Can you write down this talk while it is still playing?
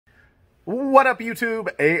What up, YouTube?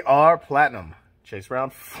 AR Platinum. Chase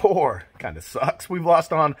round 4. Kind of sucks. We've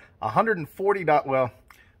lost on $140. Well, let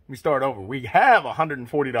me start over. We have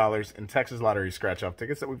 $140 in Texas Lottery scratch-off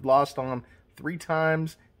tickets that we've lost on 3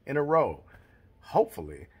 times in a row.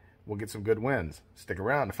 Hopefully, we'll get some good wins. Stick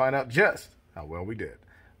around to find out just how well we did.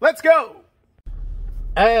 Let's go!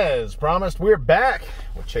 As promised, we're back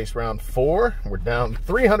with Chase round 4. We're down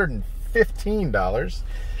 $315.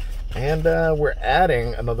 And we're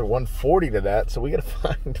adding another $140 to that, so we got to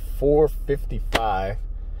find $455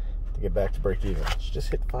 to get back to break even. Let's just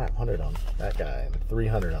hit 500 on that guy, and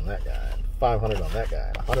 300 on that guy, and 500 on that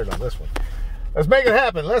guy, and 100 on this one. Let's make it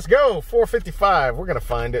happen. Let's go. 455. We're gonna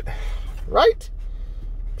find it, right?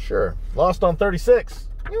 Sure. Lost on 36.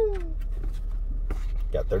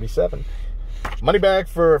 Got 37. Money back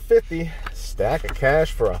for 50. Stack of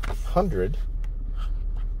cash for 100.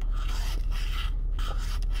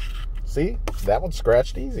 See, that one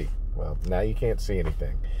scratched easy. Well, now you can't see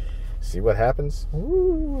anything. See what happens?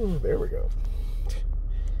 Ooh, there we go.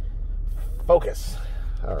 Focus.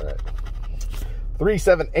 All right. 3,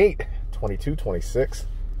 7, 8, 22, 26,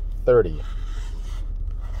 30.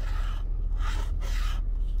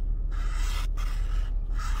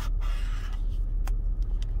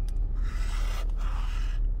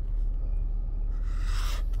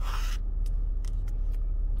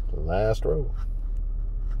 Last row.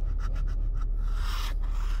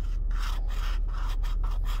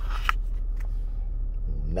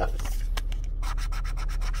 Nothing.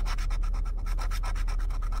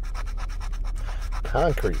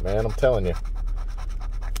 Concrete, man, I'm telling you.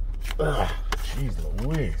 Jeez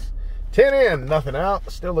Louise. 10 in, nothing out.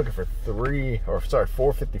 Still looking for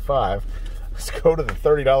 455. Let's go to the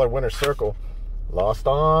 $30 winner circle. Lost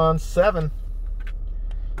on 7.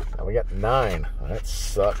 Now we got 9. That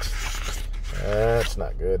sucks. That's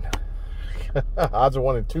not good. Odds are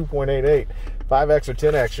 1 in 2.88. 5x or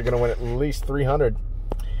 10x, you're going to win at least 300.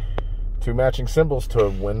 2 matching symbols to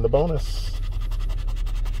win the bonus.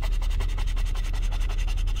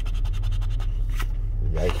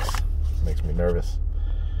 Yikes. Makes me nervous.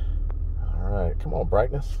 All right, come on,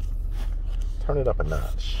 brightness. Turn it up a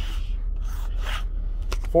notch.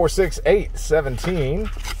 4, 6, 8, 17,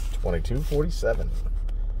 22, 47.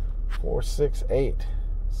 4, 6, 8,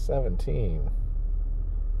 17,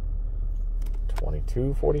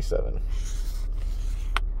 22, 47.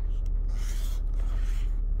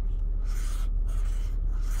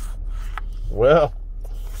 Well,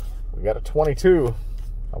 we got a 22.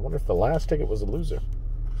 I wonder if the last ticket was a loser.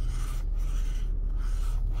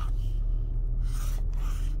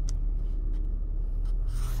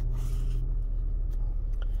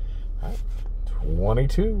 All right,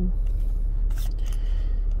 22.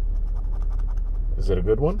 Is it a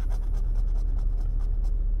good one?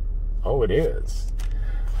 Oh, it is.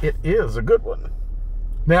 It is a good one.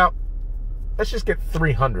 Now, let's just get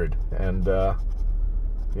 300 and,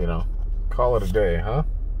 you know, call it a day, huh?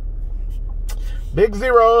 Big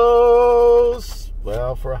zeros.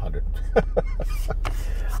 Well, for 100.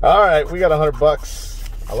 All right, we got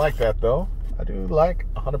 $100. I like that though. I do like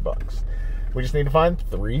 $100. We just need to find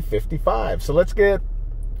 355. So let's get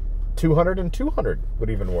 200 and 200 would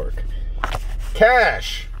even work.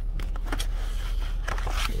 Cash.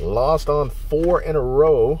 Lost on 4 in a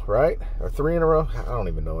row, right? Or 3 in a row? I don't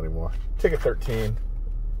even know anymore. Ticket 13.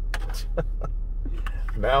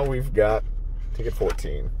 Now we've got ticket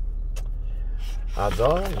 14. Odds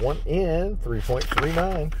are 1 in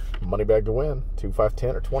 3.39. Money bag to win. 2, 5,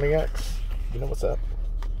 10 or 20x. You know what's up.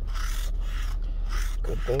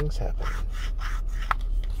 Good things happen.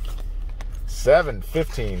 7,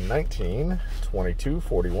 15, 19, 22,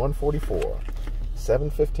 41, 44.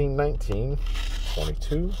 7, 15, 19,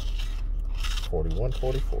 22, 41,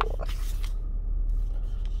 44.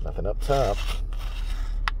 Nothing up top.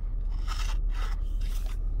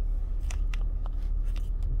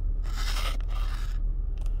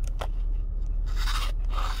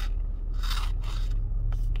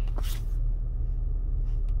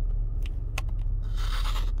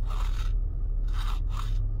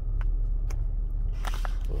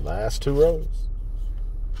 Last 2 rows.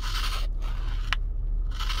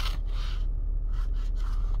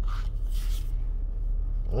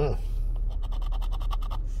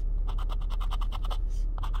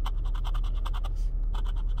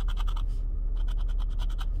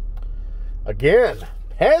 Again,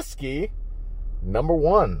 pesky number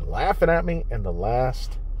 1, laughing at me in the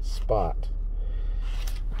last spot.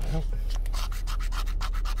 Well,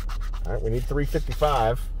 all right, we need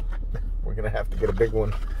 355. We're going to have to get a big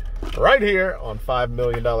one right here on $5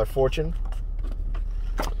 million fortune.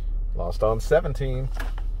 Lost on 17.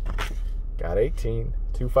 Got 18.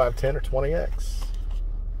 2, 5, 10, or 20X.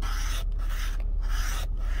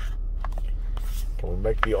 Can we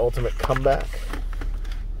make the ultimate comeback?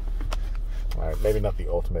 All right, maybe not the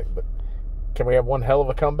ultimate, but can we have one hell of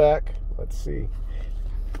a comeback? Let's see.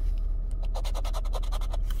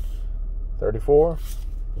 34?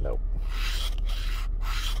 Nope.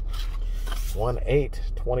 1, 8,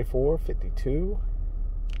 24, 52.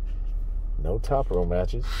 No top row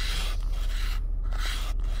matches.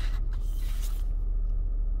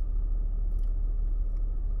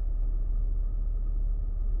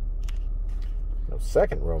 No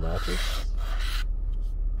second row matches.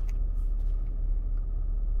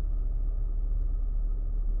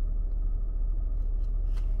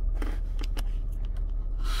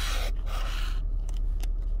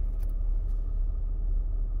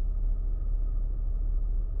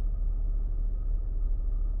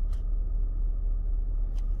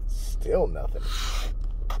 Still nothing.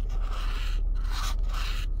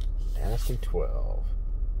 Nasty 12. All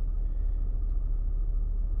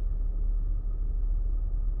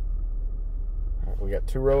right, we got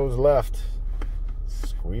 2 rows left.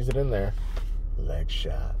 Squeeze it in there. Leg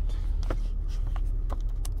shot.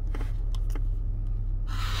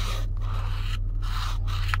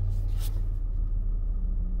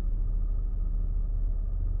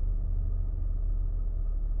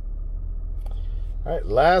 All right,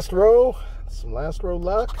 last row. Some last row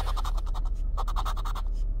luck.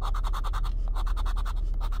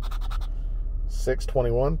 Six,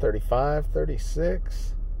 21, 35,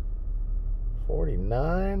 36,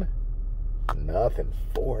 49. Nothing.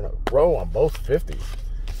 4 in a row on both 50s.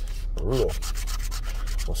 Brutal.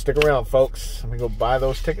 Well, stick around, folks. Let me go buy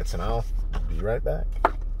those tickets, and I'll be right back.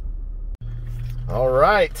 All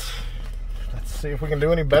right. Let's see if we can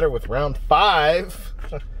do any better with round 5.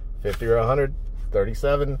 50 or 100.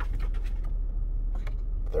 37,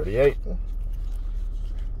 38,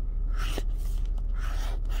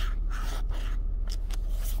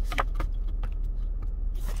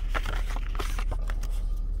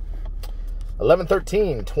 11,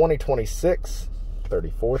 13, 20, 26,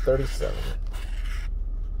 34, 37.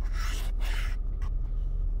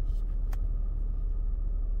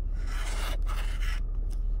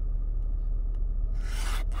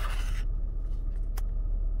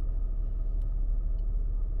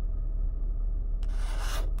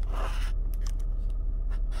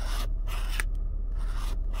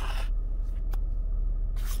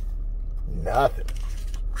 Nothing.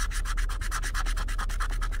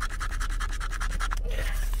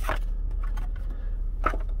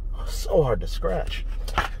 So hard to scratch.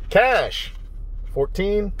 Cash.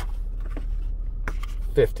 14.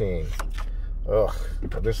 15. Ugh,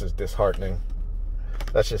 this is disheartening.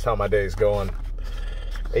 That's just how my day's going.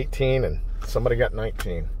 18 and somebody got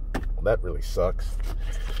 19. Well, that really sucks.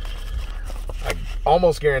 I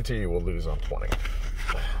almost guarantee you we'll lose on 20.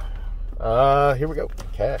 Here we go.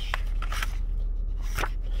 Cash.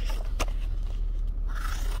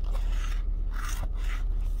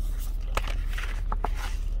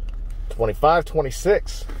 25,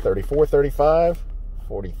 26, 34, 35,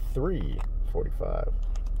 43, 45.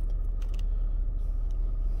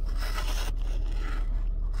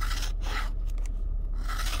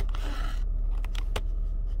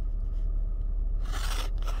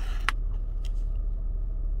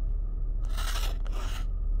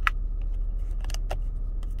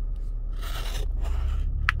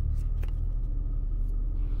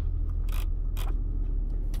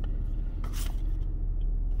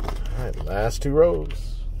 Last 2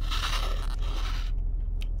 rows.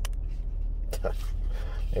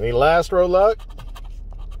 Any last row luck?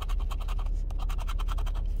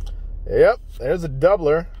 Yep, there's a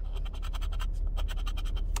doubler.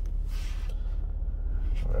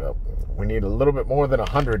 Well, we need a little bit more than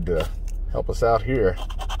 100 to help us out here.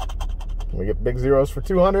 Can we get big zeros for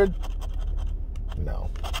 200? No.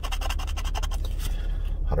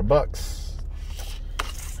 100 bucks.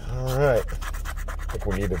 All right. I think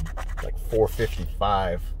we needed like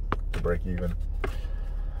 455 to break even.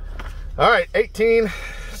 All right, 18.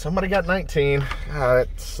 Somebody got 19. Ah, that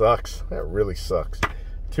sucks. That really sucks.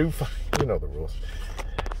 You know the rules.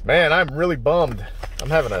 Man, I'm really bummed. I'm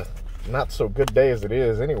having a not so good day as it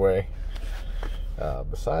is anyway.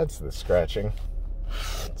 Besides the scratching.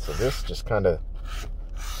 So this just kind of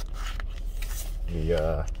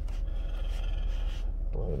the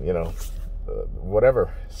you know,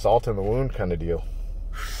 whatever, salt in the wound kind of deal.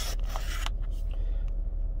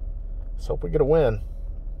 Let's hope we get a win.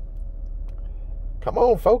 Come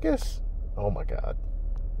on, focus. Oh my God,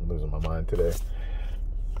 I'm losing my mind today.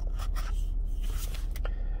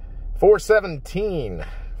 417,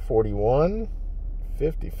 41,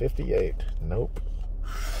 50, 58. Nope.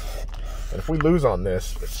 And if we lose on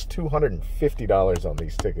this, it's $250 on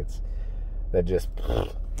these tickets. That just,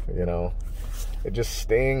 you know, it just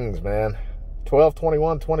stings, man. 12,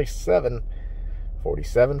 21, 27,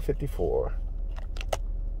 47, 54.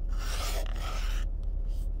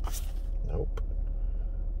 Nope.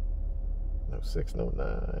 No 6, no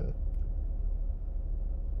 9.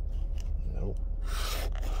 Nope.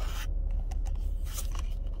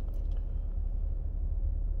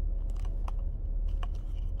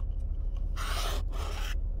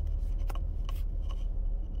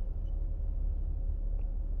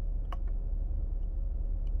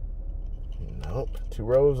 Nope. 2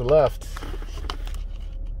 rows left.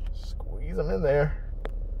 Squeeze them in there.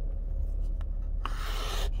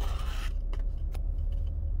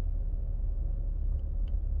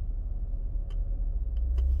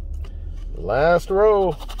 Last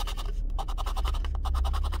row.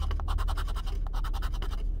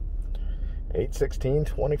 8, 16,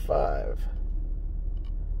 25.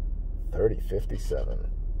 30, 57.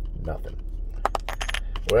 Nothing.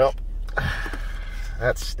 Well,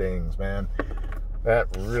 that stings, man.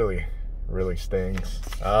 That really, really stings.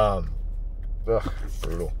 Ugh,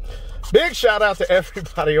 brutal. Big shout out to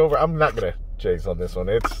everybody over. I'm not gonna chase on this one.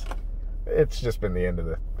 It's just been the end of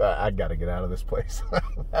the. I gotta get out of this place.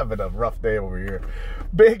 I'm having a rough day over here.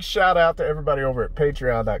 Big shout out to everybody over at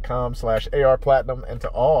patreon.com/ARPLATINUM and to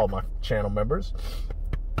all my channel members.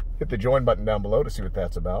 Hit the join button down below to see what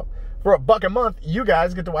that's about. For $1 a month, you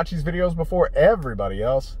guys get to watch these videos before everybody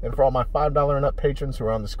else. And for all my $5 and up patrons who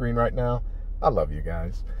are on the screen right now, I love you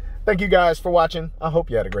guys. Thank you guys for watching. I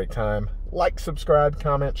hope you had a great time. Like, subscribe,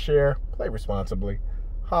 comment, share, play responsibly.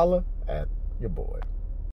 Holla at your boy.